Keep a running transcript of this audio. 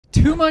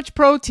Too much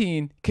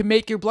protein can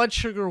make your blood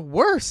sugar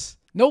worse.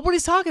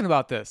 Nobody's talking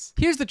about this.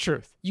 Here's the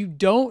truth. You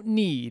don't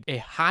need a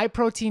high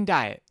protein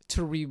diet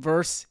to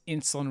reverse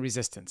insulin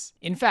resistance.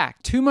 In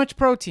fact, too much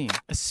protein,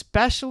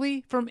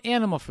 especially from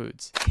animal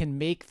foods, can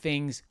make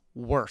things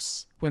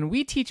worse. When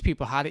we teach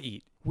people how to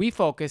eat, we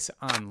focus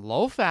on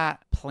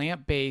low-fat,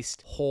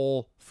 plant-based,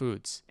 whole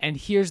foods. And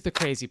here's the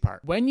crazy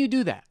part. When you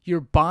do that,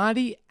 your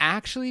body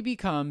actually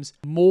becomes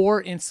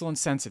more insulin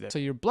sensitive. So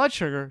your blood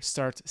sugar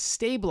starts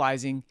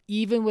stabilizing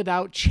even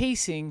without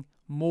chasing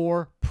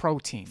more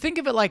protein. Think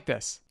of it like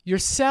this. Your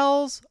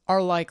cells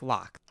are like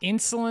lock.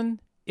 Insulin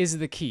is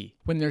the key.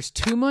 When there's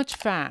too much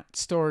fat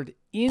stored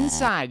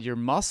inside your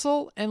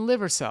muscle and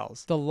liver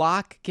cells, the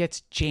lock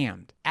gets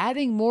jammed.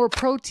 Adding more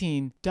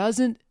protein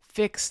doesn't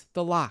fix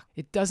the lock.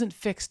 It doesn't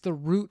fix the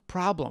root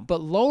problem.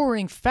 But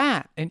lowering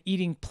fat and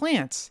eating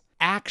plants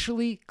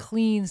actually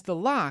cleans the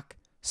lock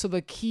so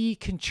the key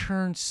can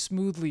churn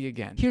smoothly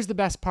again. Here's the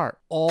best part.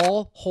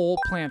 All whole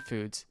plant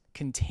foods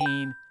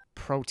contain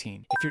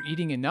protein. If you're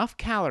eating enough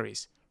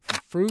calories from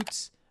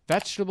fruits,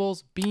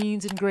 vegetables,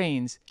 beans, and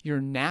grains,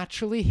 you're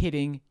naturally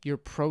hitting your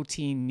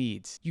protein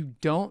needs. You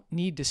don't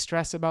need to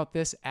stress about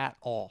this at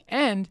all.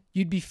 And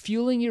you'd be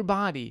fueling your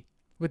body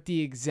with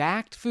the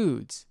exact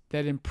foods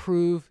that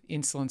improve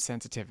insulin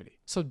sensitivity.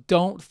 So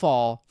don't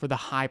fall for the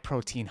high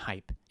protein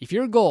hype. If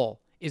your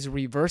goal is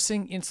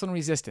reversing insulin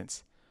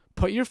resistance,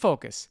 put your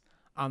focus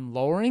on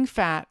lowering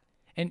fat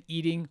and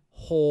eating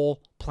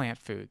whole plant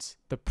foods.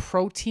 The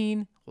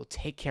protein will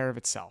take care of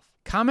itself.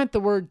 Comment the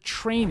word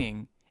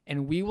training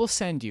and we will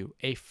send you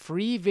a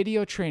free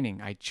video training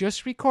I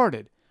just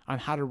recorded on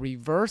how to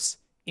reverse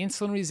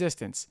insulin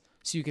resistance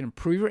so you can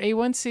improve your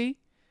A1C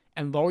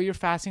and lower your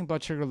fasting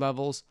blood sugar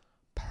levels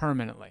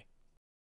permanently.